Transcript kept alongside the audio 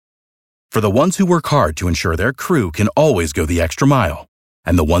For the ones who work hard to ensure their crew can always go the extra mile,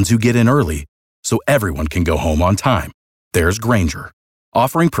 and the ones who get in early so everyone can go home on time, there's Grainger,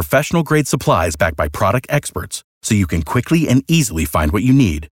 offering professional-grade supplies backed by product experts so you can quickly and easily find what you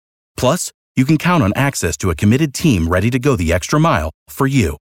need. Plus, you can count on access to a committed team ready to go the extra mile for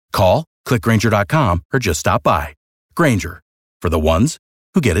you. Call, click Grainger.com, or just stop by. Grainger, for the ones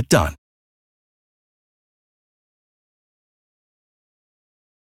who get it done.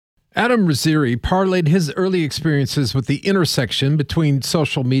 Adam Riziri parlayed his early experiences with the intersection between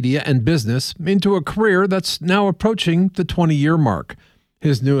social media and business into a career that's now approaching the 20-year mark.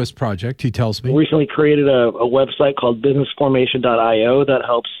 His newest project, he tells me. We recently created a website called businessformation.io that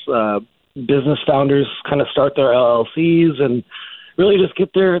helps business founders kind of start their LLCs and really just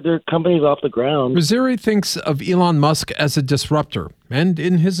get their companies off the ground. Riziri thinks of Elon Musk as a disruptor, and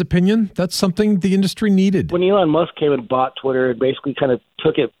in his opinion, that's something the industry needed. When Elon Musk came and bought Twitter and basically kind of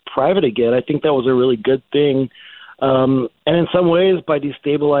took it private again, I think that was a really good thing. And in some ways, by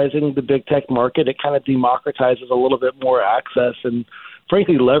destabilizing the big tech market, it kind of democratizes a little bit more access and,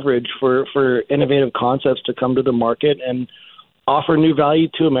 frankly, leverage for innovative concepts to come to the market and offer new value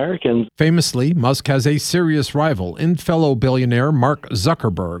to Americans. Famously, Musk has a serious rival in fellow billionaire Mark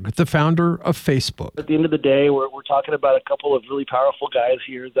Zuckerberg, the founder of Facebook. At the end of the day, we're talking about a couple of really powerful guys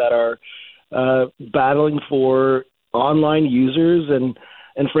here that are battling for online users,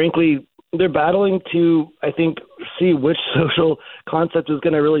 and frankly, they're battling to, I think, see which social concept is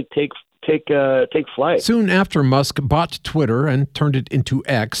going to really take flight. Soon after Musk bought Twitter and turned it into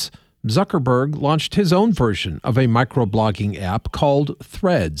X, Zuckerberg launched his own version of a microblogging app called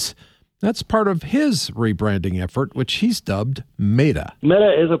Threads. That's part of his rebranding effort, which he's dubbed Meta.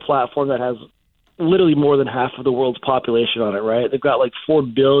 Meta is a platform that has literally more than half of the world's population on it, right? They've got like 4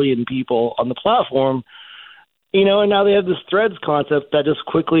 billion people on the platform, and now they have this Threads concept that just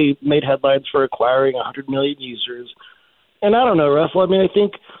quickly made headlines for acquiring 100 million users. And I don't know, Russell, I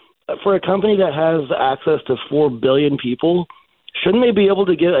think for a company that has access to 4 billion people, shouldn't they be able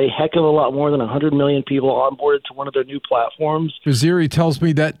to get a heck of a lot more than 100 million people onboarded to one of their new platforms? Riziri tells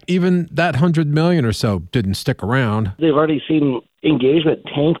me that even that 100 million or so didn't stick around. They've already seen engagement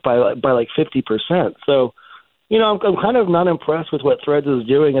tank by like 50%. So, I'm kind of not impressed with what Threads is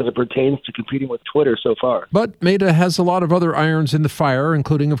doing as it pertains to competing with Twitter so far. But Meta has a lot of other irons in the fire,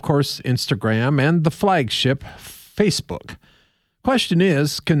 including, of course, Instagram and the flagship, Facebook. Question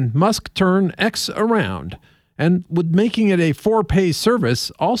is, can Musk turn X around? And would making it a for-pay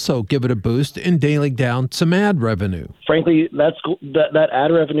service also give it a boost in nailing down some ad revenue? Frankly, that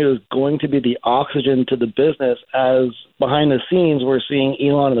ad revenue is going to be the oxygen to the business, as behind the scenes we're seeing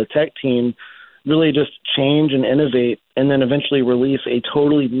Elon and the tech team really just change and innovate and then eventually release a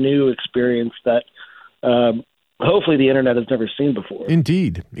totally new experience that hopefully the internet has never seen before.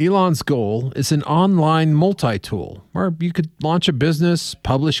 Indeed. Elon's goal is an online multi-tool where you could launch a business,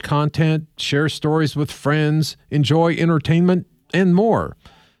 publish content, share stories with friends, enjoy entertainment, and more.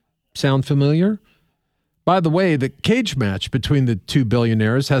 Sound familiar? By the way, the cage match between the two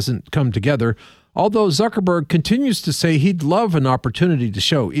billionaires hasn't come together, although Zuckerberg continues to say he'd love an opportunity to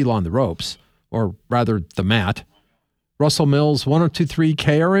show Elon the ropes, or rather the mat. Russell Mills, 102.3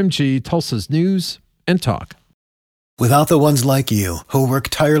 KRMG, Tulsa's News and Talk. Without the ones like you, who work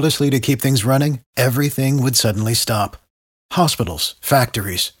tirelessly to keep things running, everything would suddenly stop. Hospitals,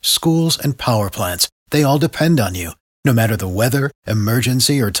 factories, schools, and power plants, they all depend on you. No matter the weather,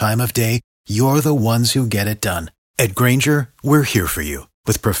 emergency, or time of day, you're the ones who get it done. At Grainger, we're here for you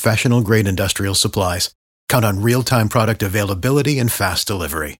with professional-grade industrial supplies. Count on real-time product availability and fast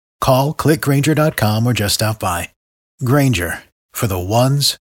delivery. Call, click Grainger.com, or just stop by. Grainger, for the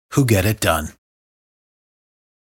ones who get it done.